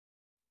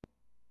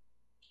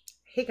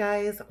Hey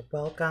guys,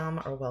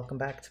 welcome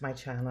back to my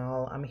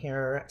channel. I'm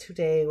here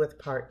today with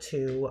part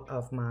 2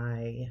 of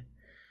my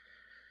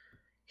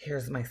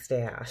here's my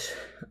stash.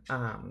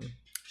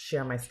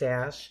 Share my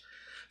stash.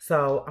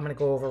 So I'm gonna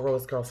go over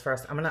Rose Girls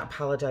first. I'm gonna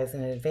apologize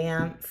in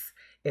advance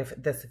if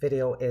this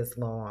video is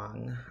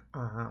long.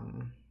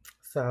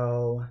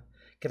 So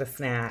get a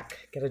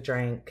snack, get a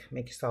drink,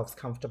 make yourselves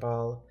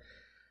comfortable.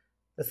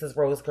 This is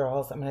Rose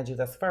Girls. I'm gonna do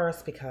this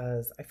first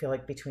because I feel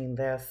like between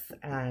this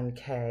and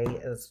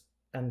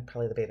and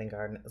probably the Bathing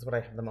Garden is what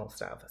I have the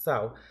most of.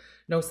 So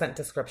no scent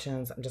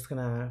descriptions. I'm just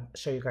gonna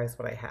show you guys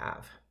what I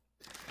have.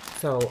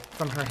 So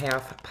from her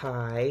half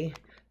pie,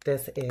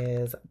 this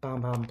is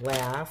Bon Bon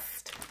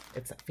Blast.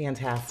 It's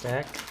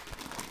fantastic.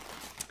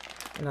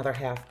 Another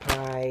half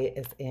pie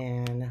is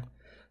in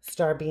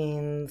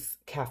Starbeans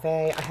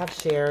Cafe. I have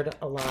shared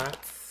a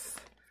lot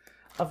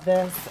of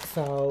this,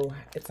 so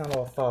it's not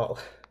all full.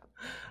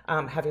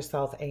 Have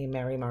yourself a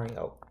Merry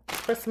Mario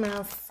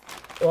Christmas.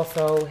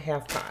 Also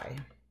half pie.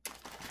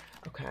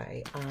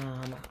 Okay,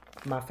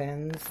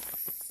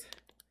 muffins.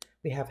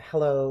 We have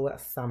Hello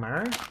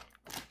Summer.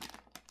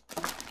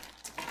 I'll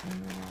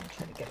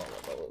try to get all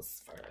of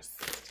those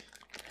first.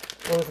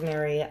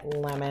 Rosemary,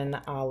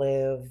 lemon,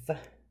 olive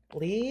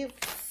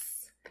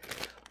leaves.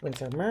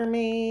 Winter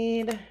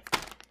Mermaid.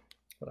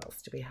 What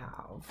else do we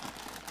have?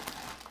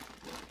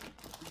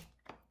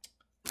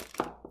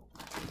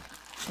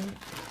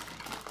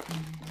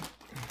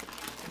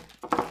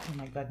 Oh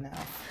my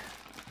goodness.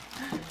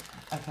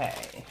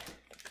 Okay.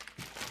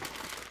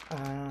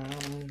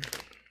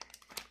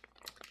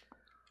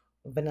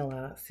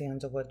 Vanilla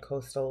Sandalwood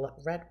Coastal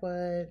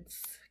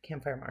Redwoods,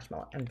 Campfire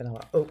Marshmallow, and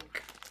Vanilla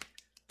Oak.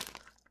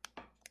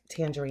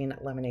 Tangerine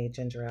Lemonade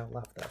Ginger Ale,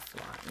 love this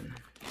one.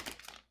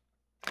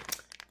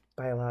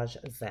 Biolage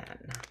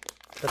Zen.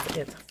 That's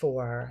it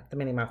for the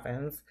mini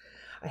muffins.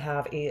 I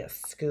have a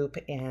scoop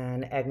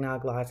in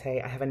eggnog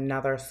latte. I have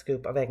another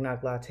scoop of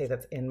eggnog latte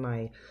that's in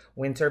my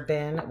winter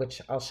bin,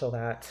 which I'll show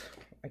that,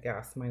 I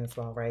guess, might as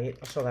well, right?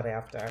 I'll show that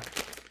after.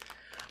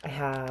 I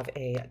have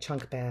a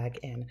chunk bag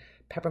in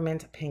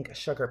Peppermint Pink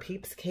Sugar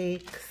Peeps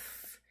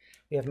Cakes.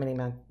 We have mini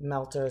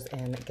melters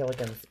in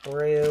Gilligan's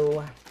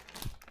Brew.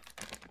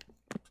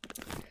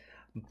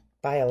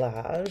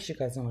 Biolage, you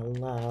guys know I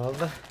love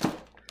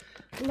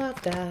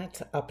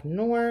that. Up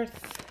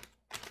North,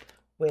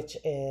 which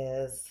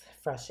is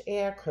fresh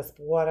air, crisp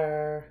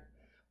water,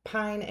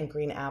 pine and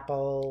green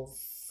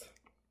apples,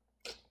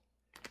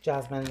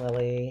 jasmine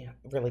lily,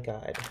 really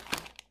good.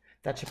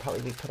 That should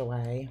probably be put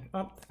away.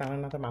 Oh, found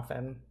another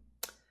muffin.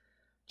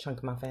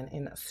 Chunk muffin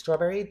in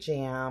strawberry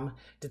jam.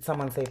 Did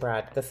someone say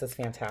bread? This is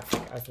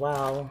fantastic as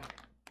well.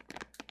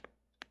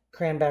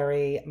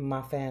 Cranberry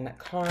muffin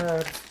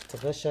carbs,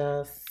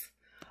 delicious.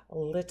 A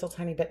little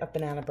tiny bit of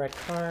banana bread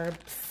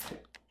carbs.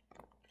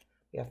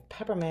 We have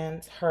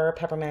peppermint. Her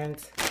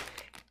peppermint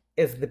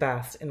is the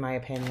best in my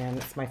opinion.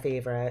 It's my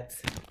favorite.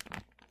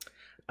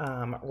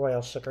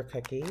 Royal sugar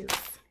cookies.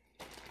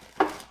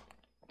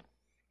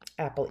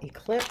 Apple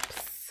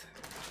Eclipse,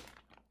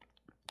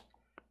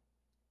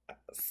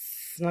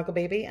 Snuggle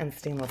Baby and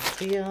Stainless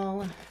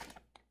Steel,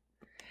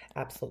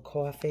 Absolute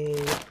Coffee,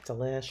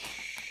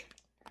 Delish,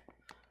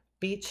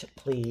 Beach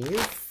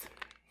Please.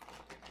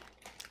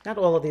 Not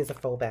all of these are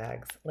full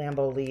bags.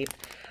 Lambo Leap.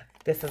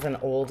 This is an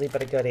oldie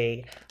but a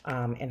goodie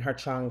in her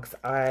chunks.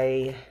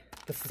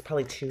 This is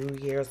probably 2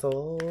 years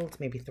old,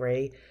 maybe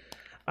 3.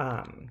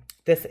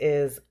 This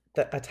is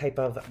a type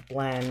of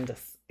blend.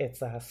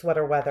 It's a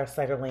Sweater Weather,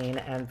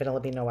 Ciderlane, and Vanilla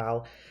Bean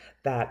Noel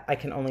that I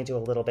can only do a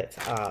little bit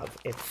of.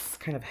 It's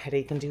kind of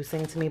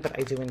headache-inducing to me, but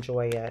I do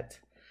enjoy it.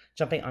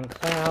 Jumping on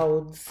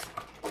Clouds,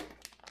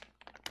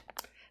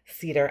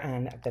 Cedar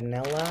and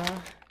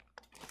Vanilla,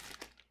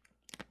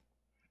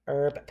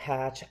 Herb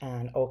Patch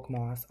and Oak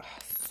Moss. Oh,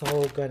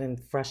 so good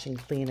and fresh and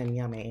clean and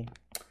yummy.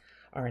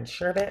 Orange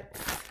Sherbet,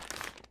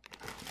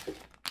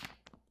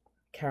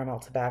 Caramel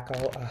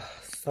Tobacco. Oh,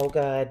 so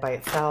good by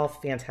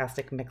itself.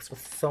 Fantastic mixed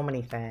with so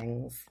many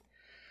things.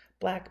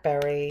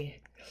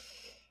 Blackberry.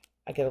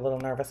 I get a little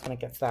nervous when it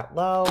gets that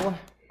low,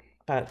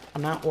 but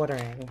I'm not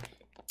ordering.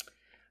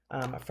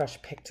 A fresh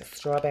picked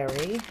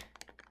strawberry.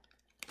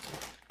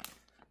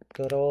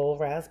 Good old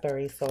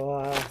raspberry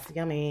sauce.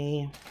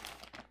 Yummy.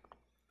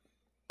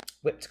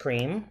 Whipped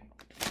cream.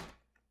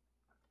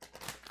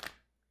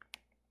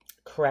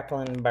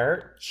 Crackling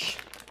birch.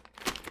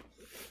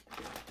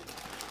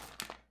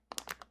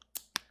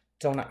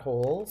 Donut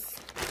holes.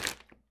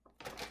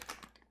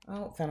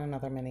 Oh, found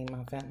another mini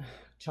muffin,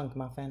 chunk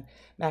muffin.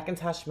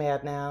 Macintosh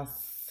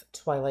Madness,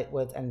 Twilight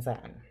Woods, and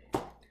Zen.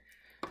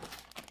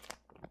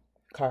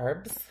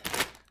 Carbs.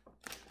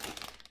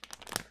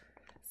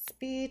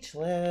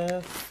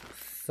 Speechless,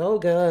 so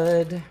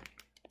good.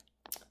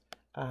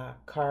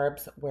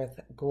 Carbs with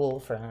Ghoul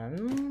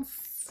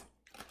Friends.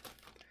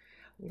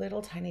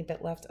 Little tiny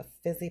bit left of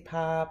Fizzy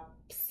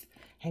Pops.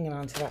 Hanging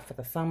on to that for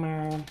the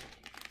summer.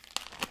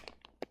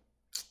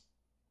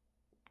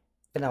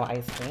 Vanilla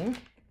ice cream.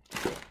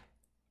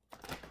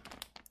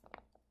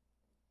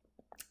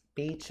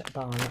 Beach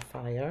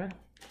Bonfire.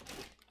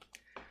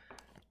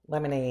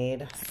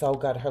 lemonade. So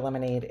good. Her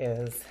lemonade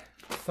is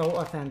so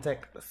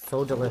authentic,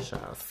 so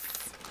delicious.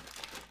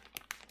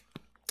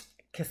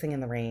 Kissing in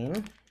the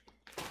Rain.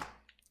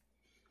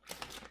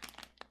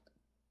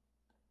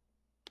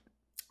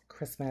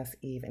 Christmas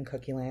Eve in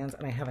Cookie Land.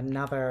 And I have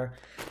another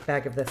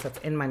bag of this that's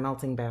in my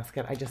melting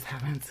basket. I just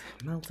haven't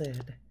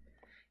melted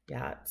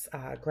yet.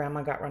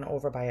 Grandma got run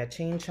over by a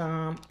chain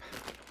chomp.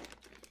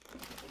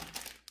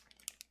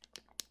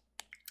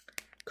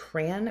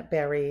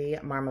 Cranberry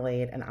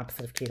marmalade and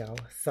opposite of keto.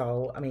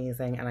 So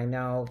amazing. And I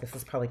know this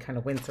is probably kind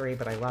of wintry,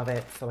 but I love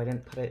it. So I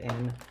didn't put it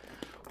in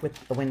with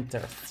the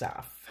winter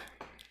stuff.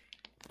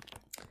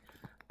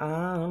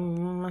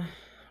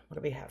 What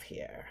do we have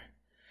here?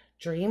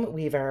 Dream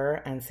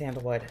Weaver and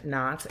Sandalwood,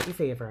 not a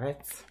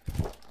favorite.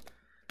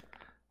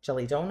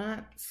 Jelly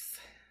donuts.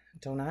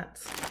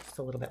 Just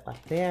a little bit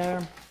left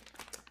there.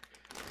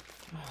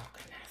 Oh,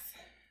 goodness.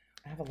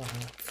 I have a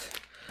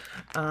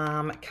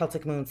lot.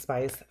 Celtic Moon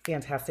Spice,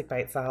 fantastic by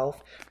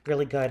itself.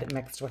 Really good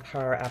mixed with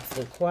her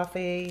Absolute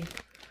Coffee.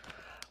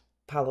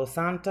 Palo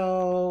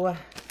Santo.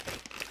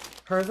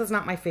 Hers is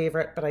not my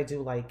favorite, but I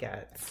do like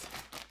it.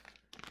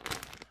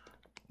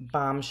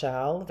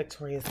 Bombshell,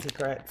 Victoria's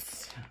Secret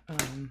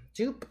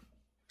dupe.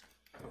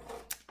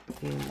 A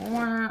few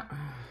more.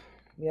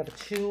 We have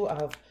 2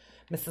 of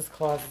Mrs.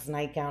 Claus's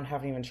nightgown.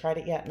 Haven't even tried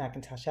it yet.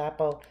 Macintosh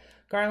Apple.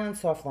 Garland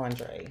Soft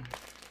Laundry.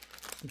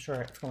 I'm sure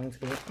it's going to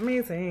be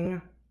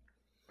amazing.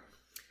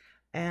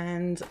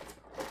 And,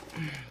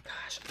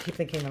 gosh, I keep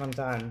thinking that I'm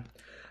done.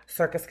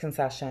 Circus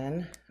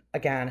Concession.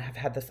 Again, I've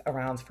had this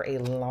around for a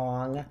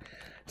long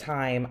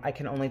time. I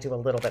can only do a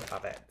little bit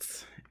of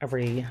it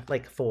every,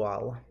 like,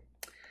 fall.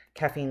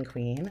 Caffeine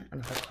Queen,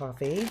 another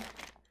coffee.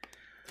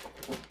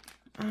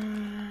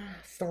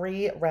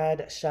 3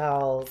 red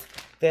shells.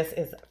 This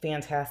is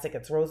fantastic.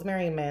 It's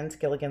rosemary mint,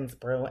 Gilligan's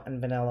Brew, and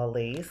vanilla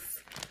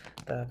lace.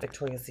 The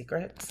Victoria's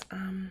Secret.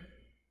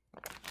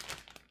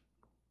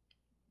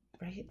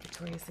 Right?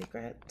 Victoria's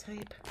Secret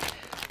type.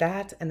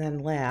 That, and then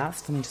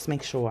last, let me just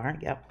make sure,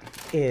 yep,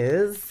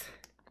 is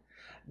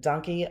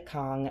Donkey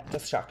Kong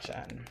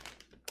Destruction.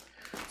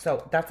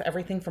 So that's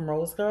everything from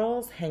Rose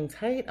Girls. Hang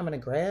tight. I'm going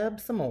to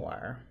grab some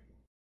more.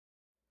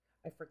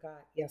 I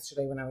forgot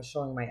yesterday when I was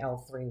showing my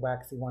L3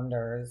 Waxy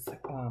Wonders,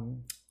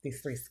 these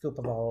 3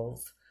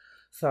 scoopables.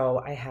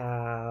 So I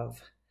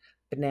have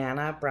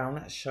banana,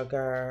 brown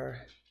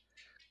sugar.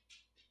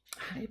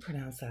 How do you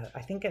pronounce that?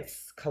 I think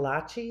it's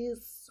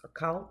kolaches or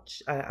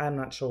couch. I'm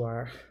not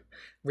sure.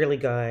 Really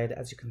good,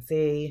 as you can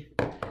see.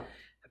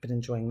 I've been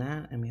enjoying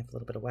that. And we have a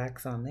little bit of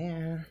wax on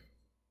there.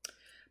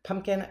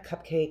 Pumpkin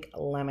Cupcake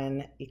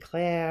Lemon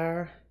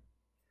Eclair.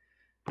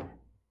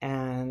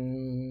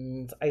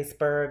 And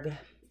Iceberg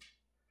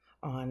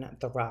on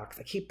the rocks.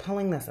 I keep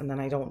pulling this and then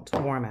I don't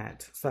warm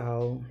it.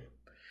 So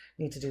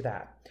need to do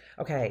that.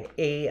 Okay,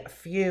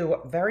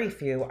 very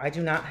few. I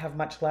do not have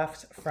much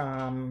left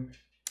from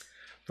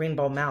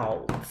Rainbow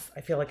Melts.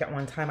 I feel like at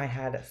one time I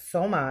had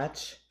so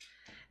much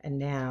and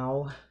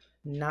now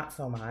not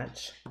so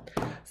much.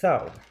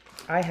 So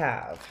I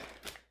have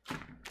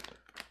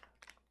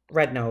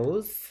Red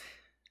Nose,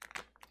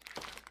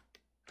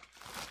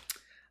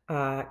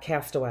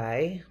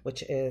 Castaway,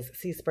 which is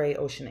Sea Spray,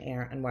 Ocean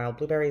Air, and Wild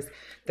Blueberries.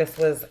 This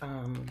was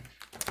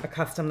a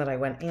custom that I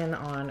went in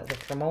on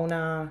with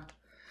Ramona.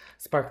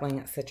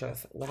 Sparkling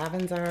Citrus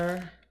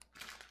Lavender.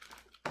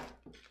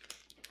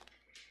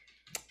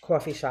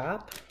 Coffee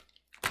Shop.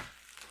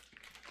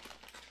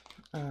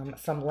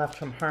 Some left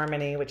from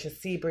Harmony, which is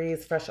Sea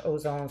Breeze, Fresh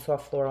Ozone,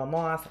 Soft Floral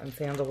Moss, and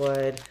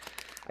Sandalwood.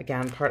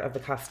 Again, part of the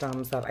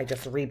customs that I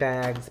just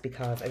rebagged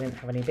because I didn't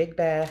have any big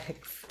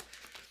bags.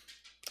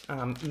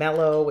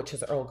 Mellow, which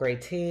is Earl Grey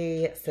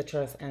tea,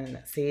 citrus and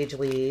sage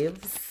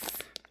leaves.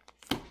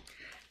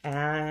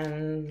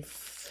 And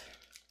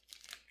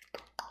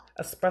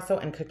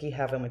Espresso and Cookie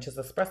Heaven, which is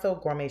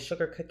espresso, gourmet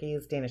sugar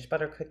cookies, Danish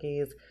butter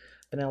cookies,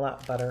 vanilla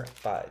butter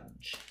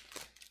fudge.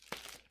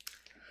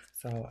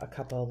 So a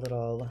couple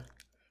little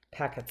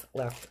packets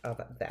left of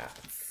that.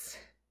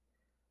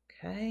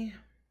 Okay.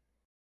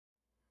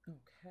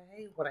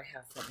 Okay, what I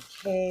have some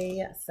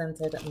K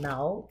Scented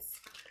Melts.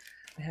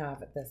 I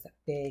have this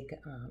big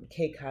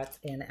K-Cut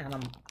in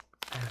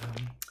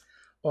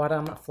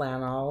Autumn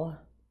Flannel.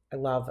 I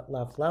love,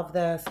 love, love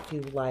this. If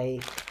you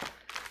like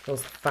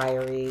those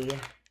fiery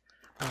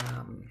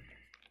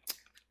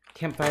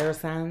campfire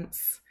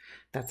scents,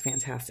 that's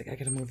fantastic. I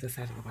gotta move this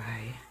out of the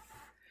way.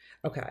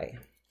 Okay,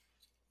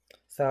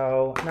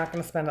 so I'm not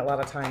gonna spend a lot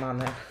of time on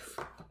this.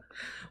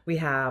 We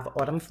have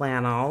Autumn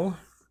Flannel,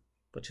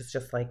 which is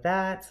just like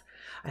that.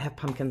 I have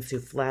Pumpkin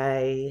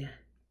Souffle,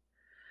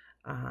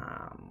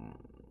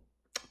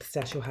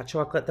 Pistachio Hot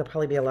Chocolate. There'll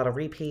probably be a lot of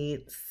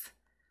repeats.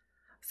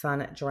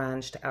 Sun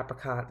Drenched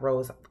Apricot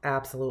Rose.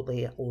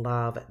 Absolutely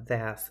love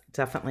this.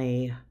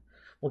 Definitely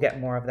we'll get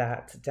more of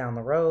that down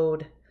the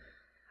road.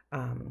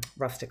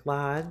 Rustic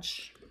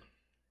Lodge.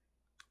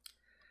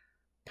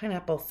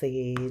 Pineapple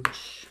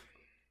Sage.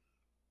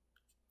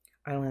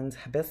 Island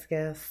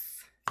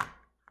Hibiscus.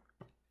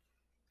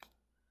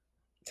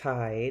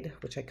 Tide,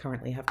 which I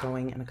currently have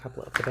going in a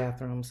couple of the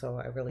bathrooms, so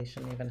I really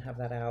shouldn't even have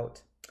that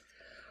out.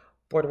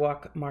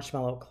 Boardwalk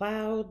Marshmallow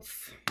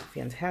Clouds,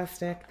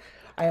 fantastic.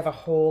 I have a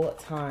whole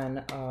ton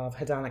of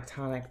Hedonic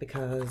Tonic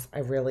because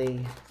I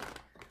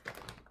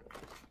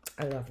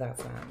love that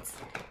scent.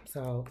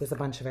 So there's a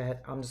bunch of it.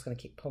 I'm just going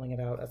to keep pulling it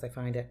out as I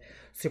find it.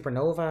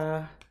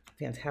 Supernova,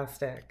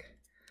 fantastic.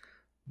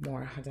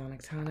 More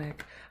Hedonic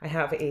Tonic. I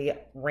have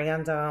a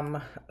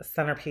random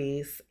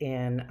centerpiece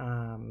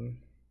in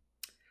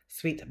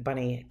Sweet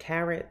Bunny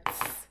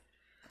Carrots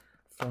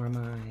for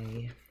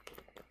my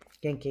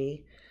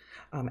Yankee.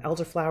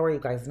 Elderflower, you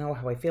guys know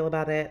how I feel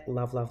about it.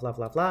 Love, love, love,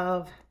 love,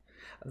 love.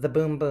 The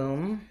Boom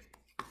Boom.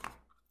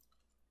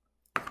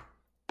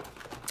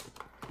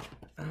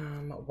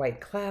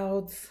 White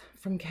Clouds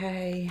from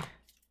Kay.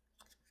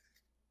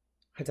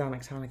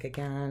 Hedonic Tonic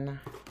again.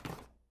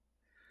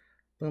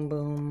 Boom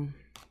Boom.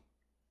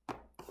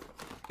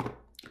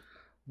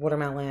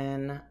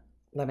 Watermelon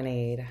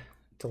Lemonade.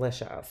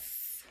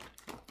 Delicious.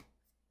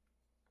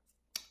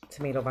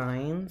 Tomato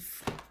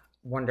Vines.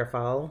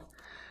 Wonderful.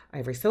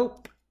 Ivory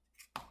Soap.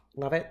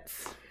 Love it.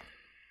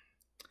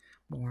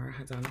 More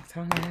Hedonic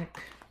Tonic.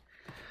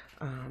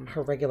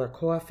 Her regular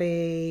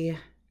coffee.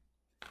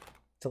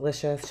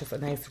 Delicious. Just a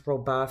nice,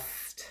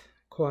 robust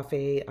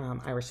coffee.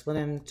 Irish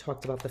Linen.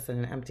 Talked about this in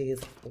an empties.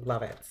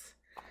 Love it.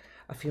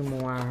 A few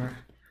more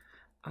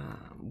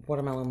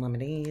watermelon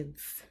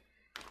lemonades.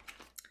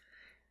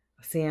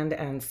 Sand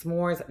and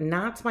S'mores.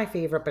 Not my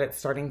favorite, but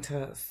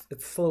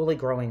it's slowly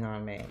growing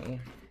on me.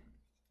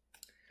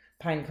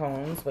 Pine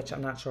Cones, which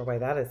I'm not sure why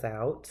that is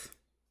out.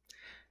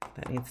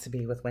 That needs to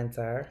be with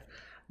winter.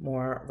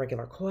 More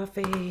regular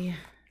coffee.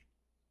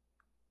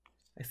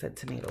 I said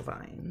Tomato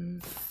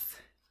Vines.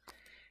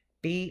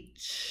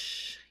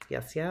 Beach.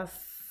 Yes, yes.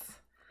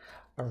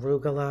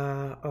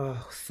 Arugula.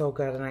 Oh, so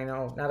good. And I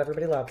know not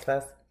everybody loves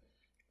this.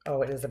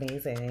 Oh, it is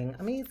amazing.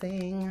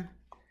 Amazing.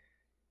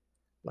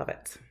 Love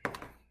it.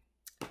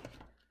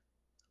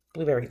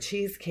 Blueberry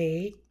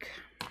Cheesecake.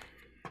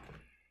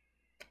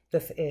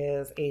 This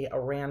is a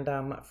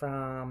random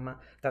from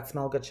that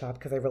Smell Good shop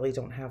because I really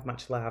don't have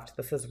much left.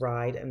 This is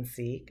Hide and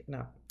Seek.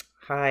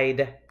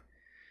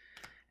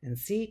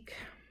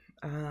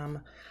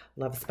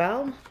 Love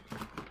Spell.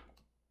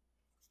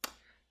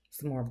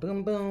 Some more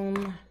Boom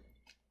Boom.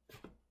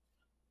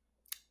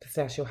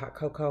 Pistachio Hot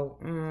Cocoa.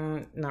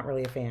 Not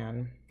really a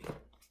fan.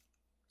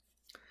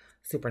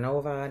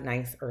 Supernova.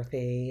 Nice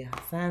earthy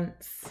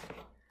scents.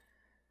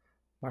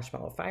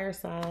 Marshmallow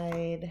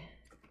Fireside.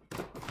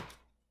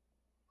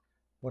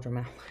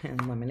 Watermelon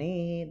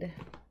Lemonade.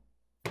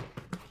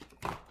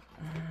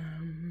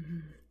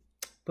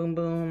 Boom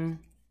Boom.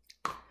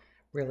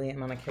 Really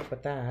am on a kick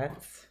with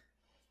that.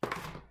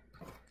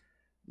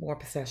 More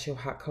Pistachio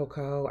Hot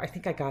Cocoa. I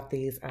think I got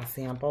these as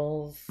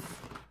samples.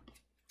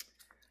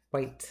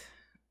 White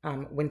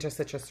Winter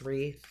Citrus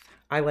Wreath.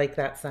 I like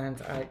that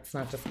scent. It's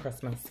not just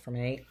Christmas for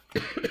me.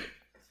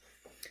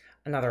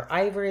 Another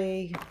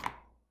Ivory.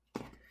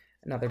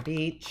 Another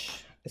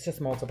Beach. It's just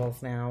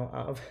multiples now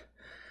of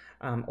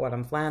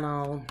Autumn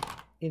Flannel.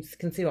 You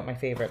can see what my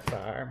favorites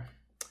are.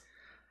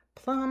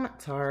 Plum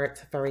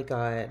Tart. Very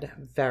good.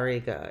 Very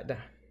good.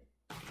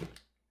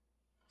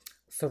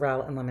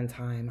 Sorrel and Lemon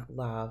Thyme.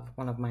 Love.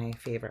 One of my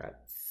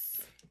favorites.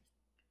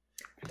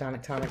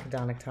 Hedonic Tonic.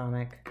 Hedonic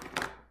Tonic.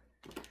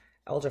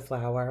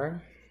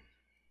 Elderflower.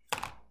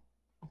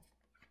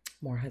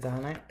 More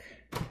Hedonic.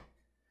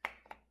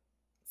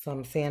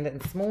 Some Sand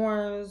and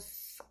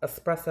S'mores.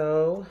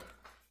 Espresso.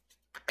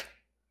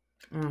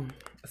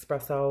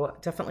 Espresso.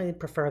 Definitely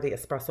prefer the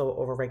espresso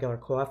over regular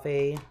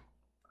coffee.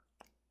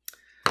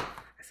 I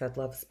said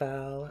Love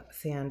Spell.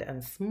 Sand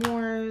and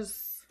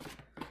S'mores.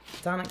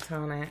 Hedonic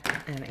Tonic.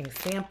 And a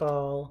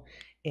sample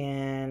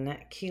in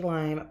Key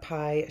Lime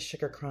Pie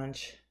Sugar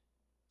Crunch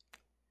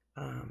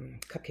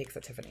Cupcakes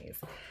at Tiffany's.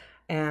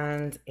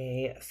 And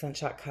a Scent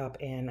Shot cup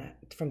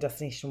from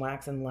Destination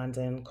Wax in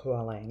London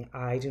Calling.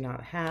 I do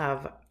not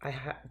have,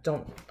 I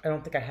don't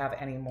think I have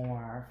any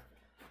more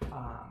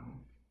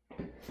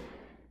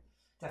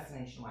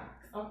Destination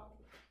Wax. Oh,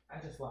 I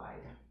just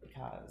lied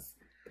because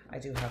I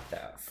do have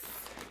this.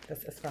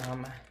 This is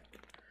from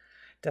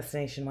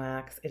Destination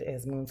Wax. It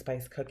is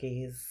Moonspice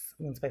Cookies,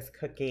 Moonspice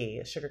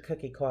Cookie, Sugar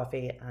Cookie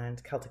Coffee,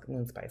 and Celtic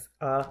Moonspice.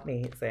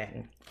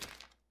 Amazing.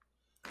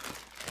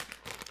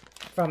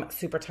 From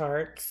Super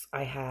Tarts,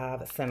 I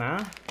have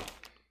Cinna.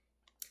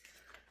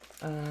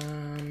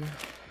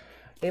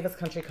 Ava's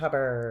Country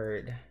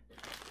Cupboard.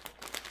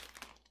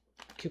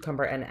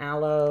 Cucumber and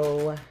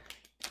Aloe.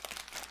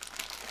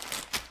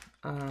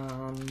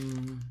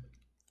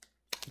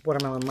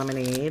 Watermelon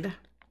Lemonade.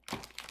 Let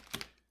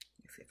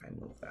me see if I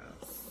move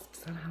this.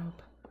 Does that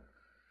help?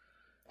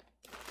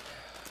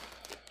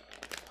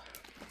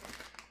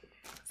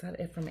 Is that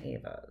it from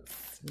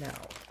Ava's? No.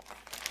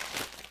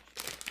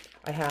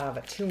 I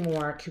have two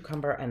more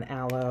Cucumber and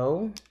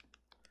Aloe.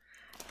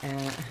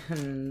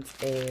 And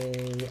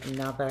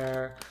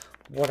another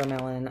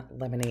Watermelon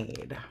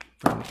Lemonade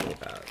from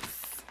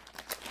Ava's.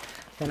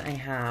 Then I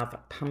have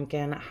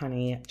pumpkin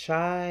honey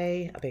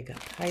chai, a big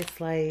pie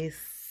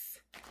slice.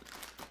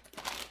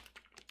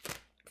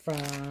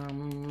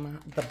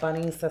 From the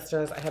Bunny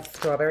Sisters, I have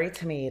strawberry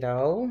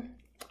tomato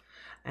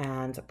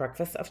and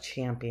breakfast of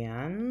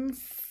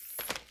champions.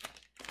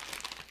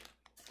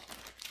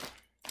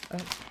 Oh.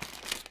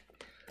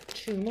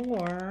 Two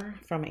more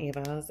from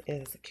Ava's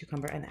is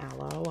cucumber and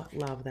aloe.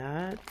 Love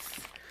that.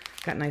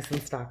 Got nice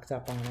and stocked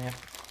up on it.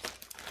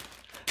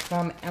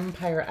 From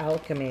Empire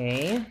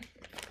Alchemy,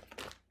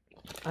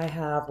 I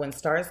have When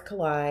Stars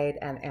Collide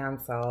and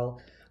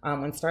Ansel.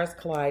 When Stars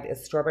Collide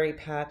is Strawberry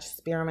Patch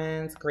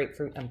Spearmint,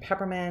 Grapefruit, and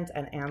Peppermint,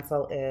 and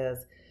Ansel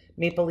is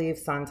Maple Leaf,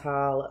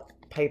 Santal,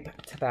 Pipe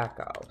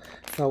Tobacco.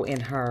 So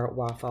in her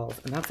waffles.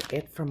 And that's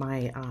it for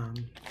my,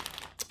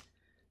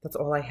 that's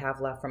all I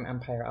have left from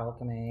Empire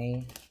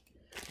Alchemy.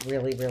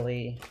 Really,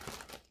 really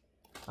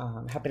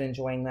have been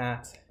enjoying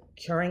that.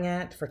 Curing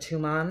it for 2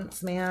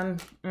 months, man.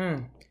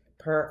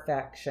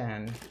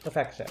 Perfection.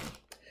 Perfection.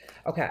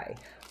 Okay.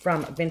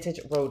 From Vintage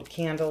Road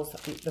Candles.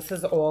 This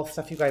is all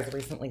stuff you guys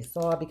recently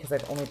saw because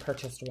I've only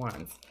purchased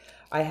once.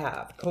 I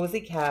have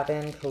Cozy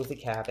Cabin,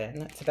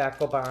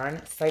 Tobacco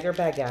Barn, Cider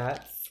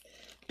Baguettes,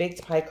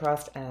 Baked Pie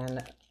Crust,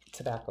 and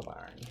Tobacco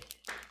Barn.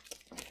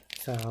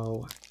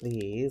 So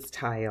these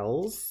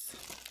tiles,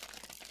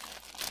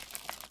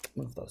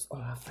 move those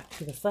off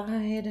to the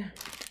side.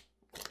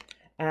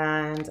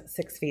 And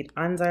 6 Feet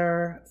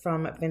Under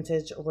from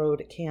Vintage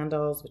Road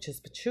Candles, which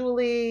is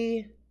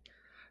Patchouli,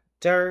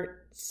 Dirt,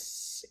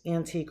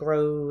 Antique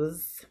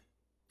Rose,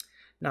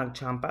 Nag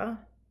Champa,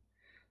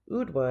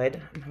 Oud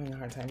Wood, I'm having a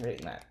hard time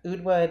reading that,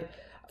 Oud Wood,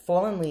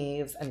 Fallen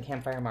Leaves, and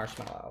Campfire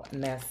Marshmallow.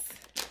 And this,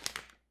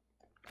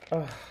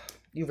 oh,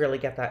 you really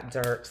get that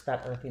dirt,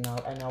 that earthy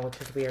note. I know, which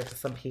is weird to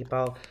some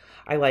people.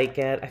 I like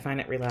it. I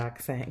find it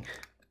relaxing.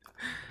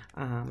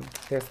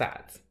 There's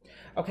that.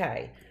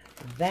 Okay.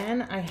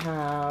 Then I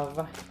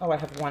have, I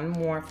have one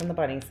more from the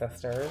Bunny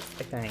Sisters,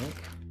 I think.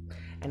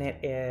 And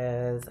it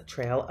is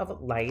Trail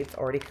of Lights,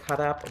 already cut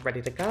up,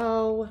 ready to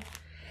go.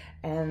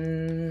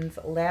 And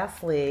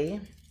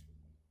lastly,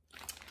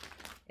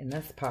 in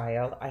this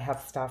pile, I have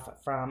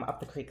stuff from Up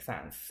the Creek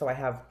Scents. So I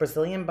have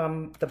Brazilian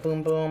the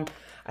Boom Boom.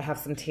 I have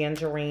some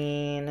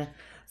tangerine,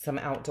 some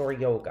outdoor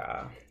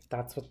yoga.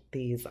 That's what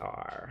these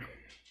are.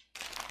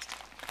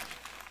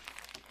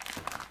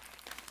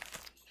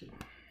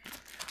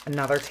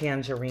 Another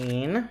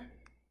tangerine.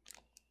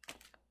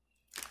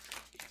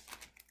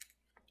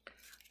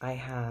 I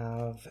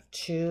have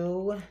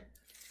 2,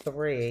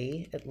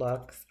 3, it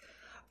looks,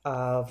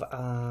 of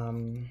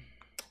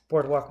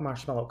Boardwalk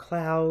Marshmallow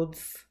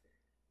Clouds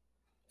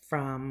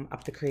from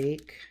Up the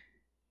Creek.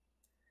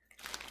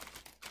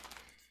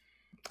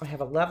 I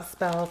have a Love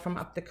Spell from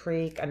Up the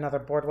Creek, another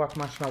Boardwalk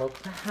Marshmallow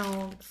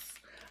Clouds,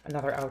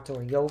 another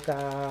outdoor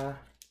yoga.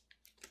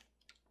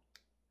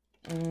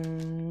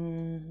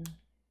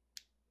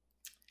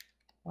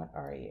 What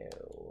are you?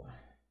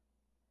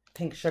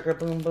 Pink Sugar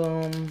Boom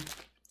Boom.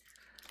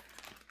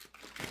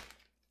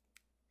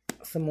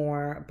 Some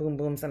more Boom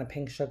Booms and a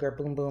Pink Sugar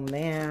Boom Boom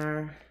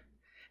there.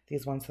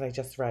 These ones that I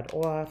just read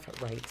off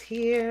right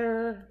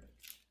here.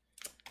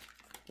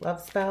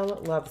 Love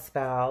Spell, Love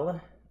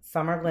Spell.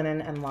 Summer Linen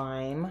and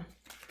Lime.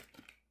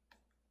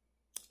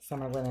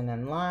 Summer Linen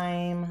and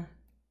Lime.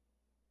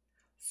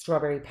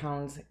 Strawberry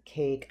Pound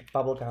Cake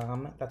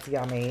Bubblegum. That's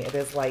yummy. It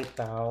is light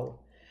though.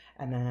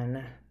 And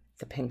then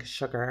the Pink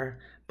Sugar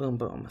Boom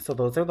Boom. So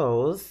those are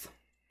those.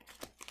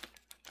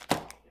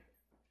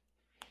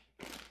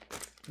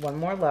 One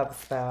more Love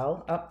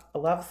Spell. A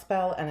Love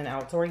Spell and an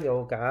outdoor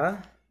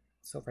yoga.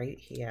 So right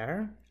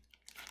here.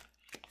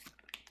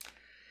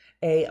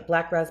 A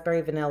Black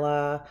Raspberry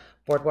Vanilla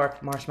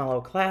Boardwalk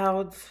Marshmallow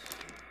Clouds.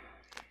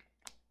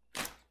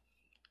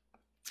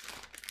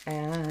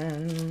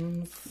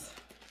 And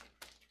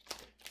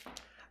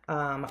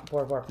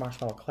Boardwalk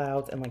Marshmallow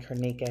Clouds and like her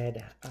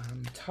naked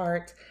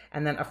tart.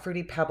 And then a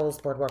Fruity Pebbles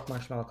Boardwalk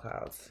Marshmallow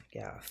Clouds.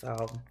 Yeah,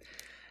 so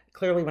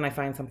clearly when I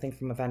find something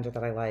from a vendor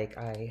that I like,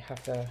 I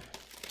have to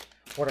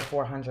order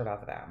 400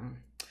 of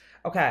them.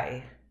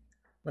 Okay,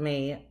 let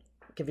me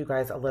give you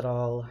guys a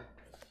little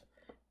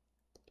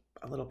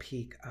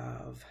peek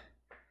of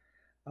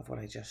what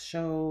I just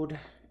showed.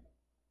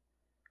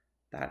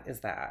 That is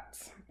that.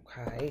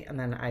 Okay, and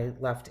then I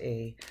left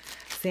a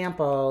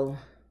sample.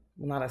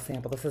 Well, not a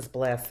sample. This is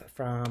Bliss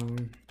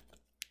from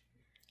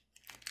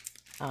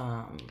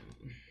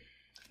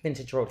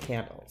Vintage Road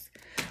Candles.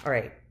 All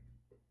right,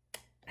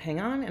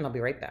 hang on, and I'll be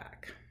right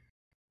back.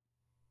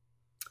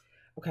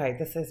 Okay,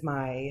 this is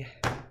my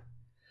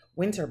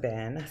winter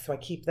bin, so I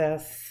keep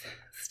this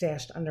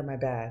stashed under my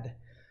bed.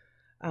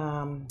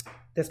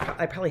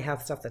 I probably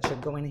have stuff that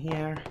should go in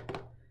here,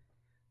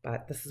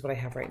 but this is what I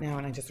have right now,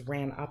 and I just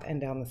ran up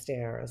and down the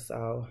stairs.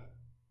 So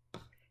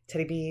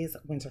Teddy B's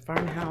Winter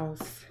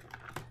Farmhouse,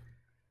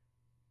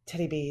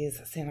 Teddy B's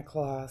Santa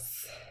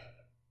Claus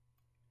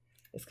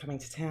is coming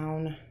to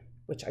town,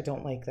 which I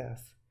don't like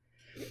this.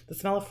 The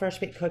smell of fresh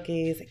baked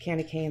cookies,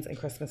 candy canes, and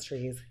Christmas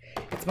trees.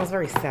 It smells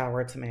very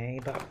sour to me,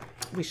 but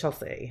we shall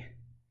see.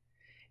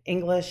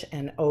 English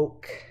and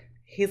Oak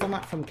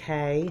Hazelnut from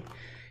Kay.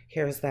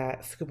 Here's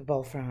that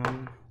Scoopable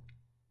from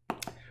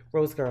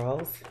Rose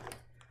Girls.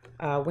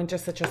 Winter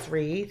Citrus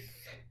Wreath,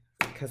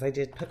 because I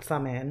did put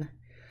some in.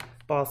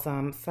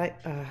 Balsam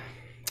Cedar.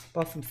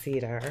 Balsam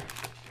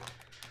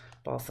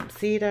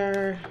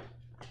Cedar.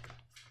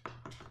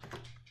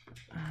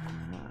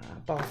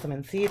 Balsam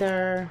and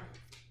Cedar.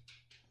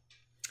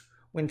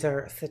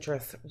 Winter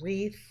Citrus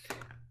Wreath.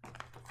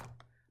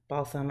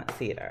 Balsam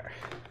Cedar.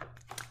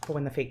 For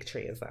when the fake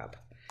tree is up.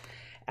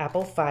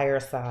 Apple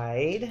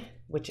Fireside,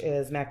 which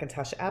is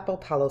Macintosh Apple,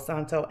 Palo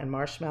Santo, and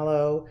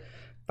Marshmallow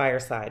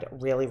Fireside.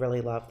 Really,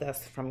 really love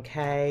this from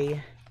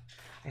Kay.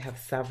 I have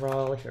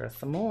several. Here are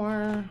some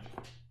more.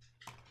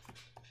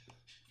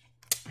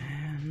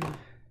 And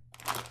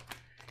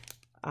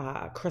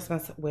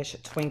Christmas Wish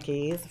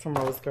Twinkies from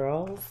Rose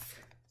Girls.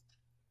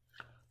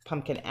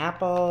 Pumpkin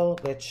Apple,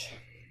 which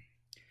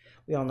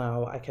we all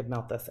know I could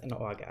melt this in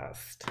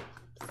August.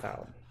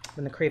 So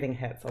when the craving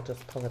hits, I'll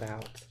just pull it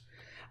out.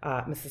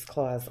 Mrs.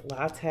 Claus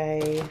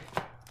Latte.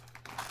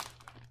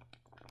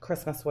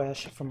 Christmas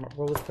Wish from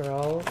Rose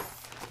Girls.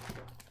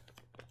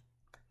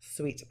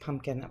 Sweet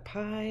Pumpkin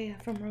Pie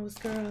from Rose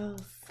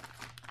Girls.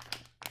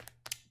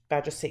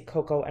 Badger State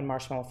Cocoa and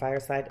Marshmallow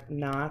Fireside.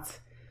 Not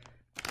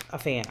a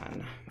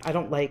fan. I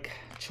don't like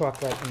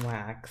chocolate and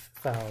wax.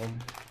 So,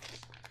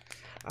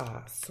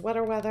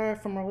 Sweater Weather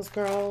from Rose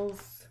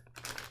Girls.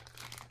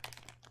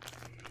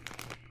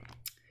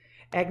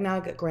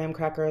 Eggnog graham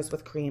crackers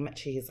with cream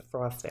cheese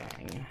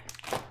frosting.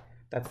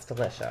 That's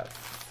delicious.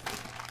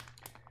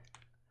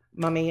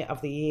 Mummy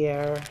of the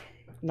Year.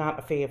 Not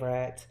a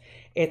favorite.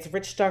 It's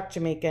rich dark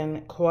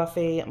Jamaican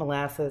coffee,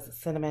 molasses,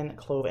 cinnamon,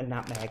 clove, and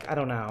nutmeg. I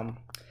don't know.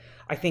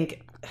 I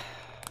think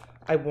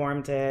I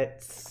warmed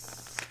it,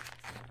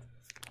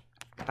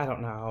 I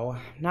don't know,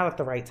 not at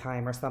the right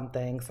time or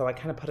something, so I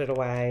kind of put it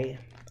away.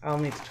 I'll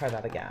need to try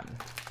that again.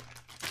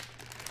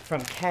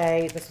 From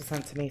Kay, this was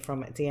sent to me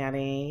from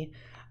Danny.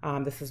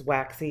 This is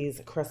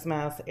Waxy's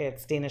Christmas.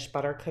 It's Danish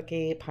butter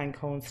cookie, pine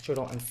cone,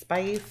 strudel, and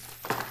spice.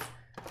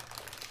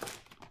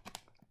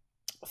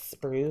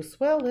 Spruce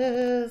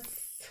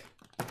Willis.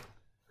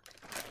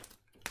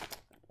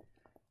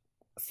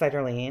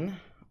 Ciderline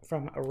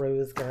from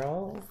Rose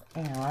Girls.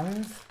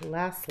 And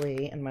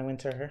lastly, in my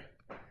winter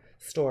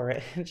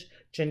storage,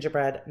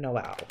 Gingerbread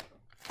Noel.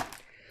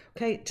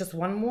 Okay, just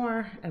one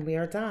more and we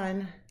are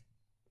done.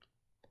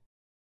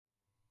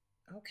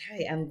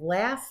 Okay, and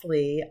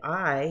lastly,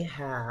 I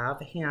have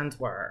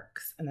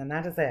Handworks, and then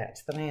that is it.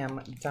 Then I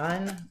am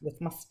done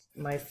with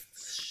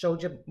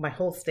showed you my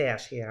whole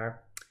stash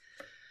here.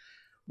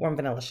 Warm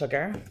vanilla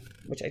sugar,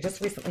 which I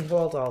just recently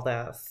hauled all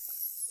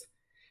this.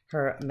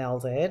 Her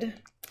melded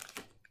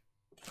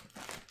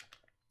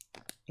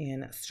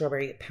in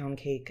strawberry pound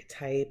cake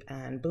type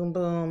and Boom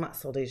Boom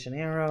Sol de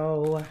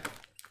Janeiro.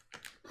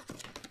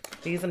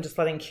 These I'm just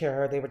letting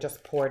cure. They were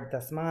just poured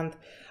this month.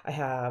 I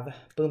have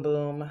Boom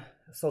Boom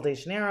Sol de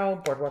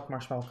Janeiro, Boardwalk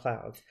Marshmallow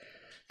Clouds.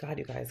 God,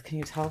 you guys, can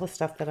you tell the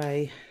stuff that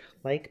I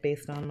like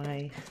based on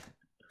my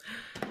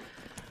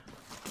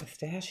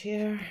stash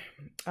here?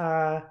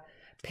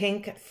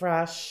 Pink,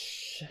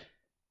 Fresh,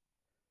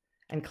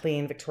 and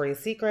Clean Victoria's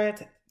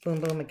Secret. Boom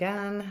Boom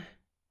again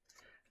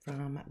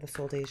from the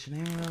Sol de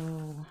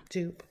Janeiro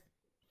dupe.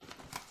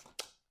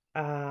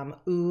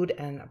 Oud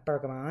and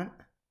Bergamot,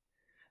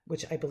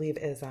 which I believe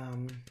is,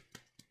 oh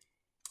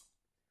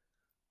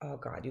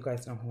God, you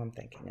guys know who I'm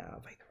thinking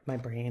of. My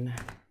brain.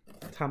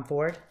 Tom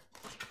Ford.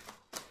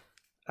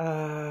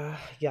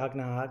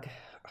 Yagnog.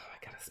 Oh, I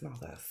gotta smell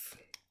this.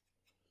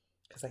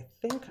 Because I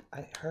think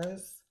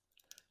hers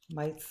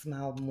might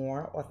smell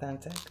more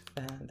authentic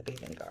than the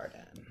Bathing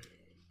Garden.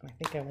 And I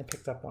think I only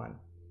picked up one.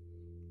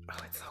 Oh,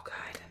 it's so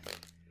good.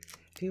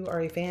 If you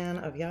are a fan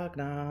of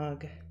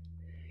Yagnog,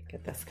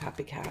 get this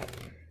copycat.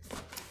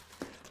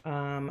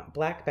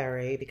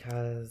 Blackberry,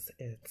 because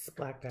it's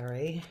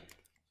blackberry.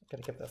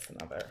 Gotta give this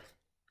another.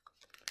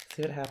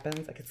 See what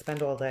happens? I could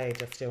spend all day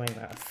just doing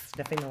this,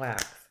 sniffing the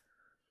wax.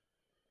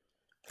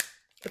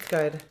 It's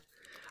good.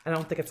 I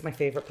don't think it's my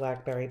favorite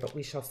blackberry, but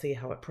we shall see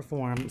how it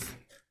performs.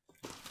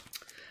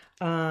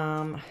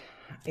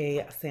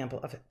 A sample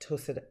of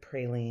toasted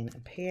praline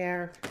and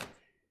pear.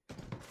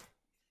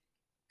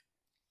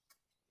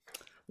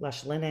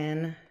 Lush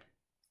Linen.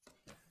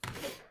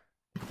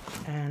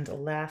 And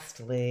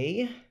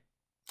lastly,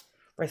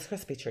 Rice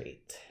Krispie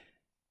Treat.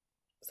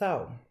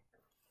 So,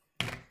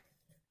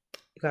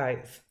 you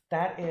guys,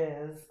 that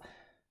is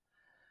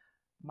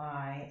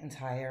my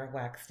entire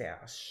wax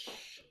stash.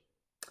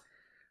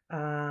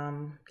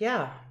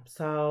 Yeah,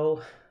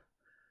 so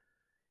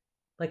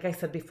like I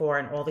said before,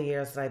 in all the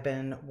years that I've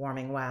been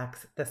warming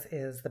wax, this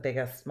is the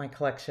biggest my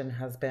collection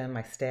has been,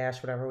 my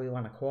stash, whatever we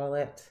want to call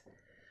it.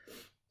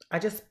 I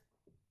just,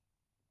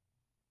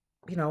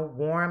 you know,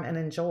 warm and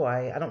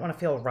enjoy. I don't want to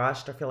feel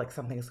rushed or feel like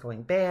something's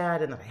going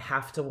bad and that I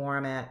have to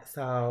warm it.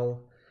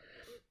 So,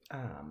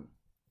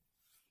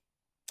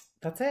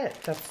 that's it.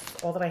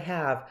 That's all that I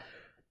have.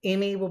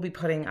 Amy will be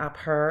putting up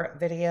her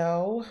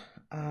video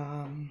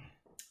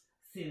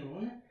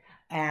soon.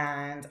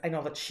 And I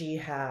know that she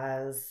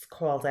has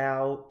called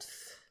out,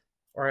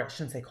 or I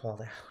shouldn't say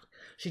called out,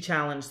 she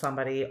challenged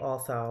somebody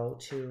also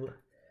to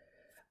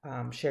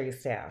share your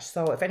stash.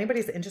 So if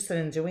anybody's interested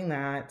in doing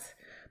that,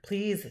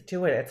 please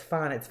do it. It's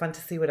fun. It's fun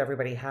to see what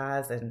everybody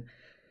has, and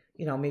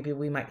you know, maybe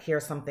we might hear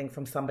something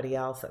from somebody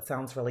else that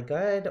sounds really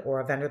good, or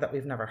a vendor that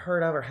we've never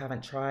heard of or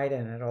haven't tried,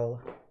 and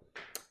it'll,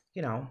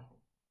 you know,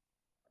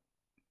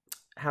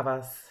 have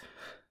us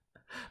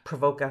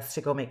provoke us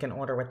to go make an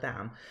order with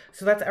them.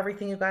 So that's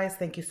everything, you guys.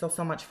 Thank you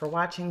so much for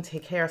watching.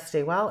 Take care,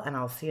 stay well, and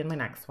I'll see you in my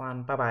next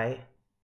one. Bye-bye.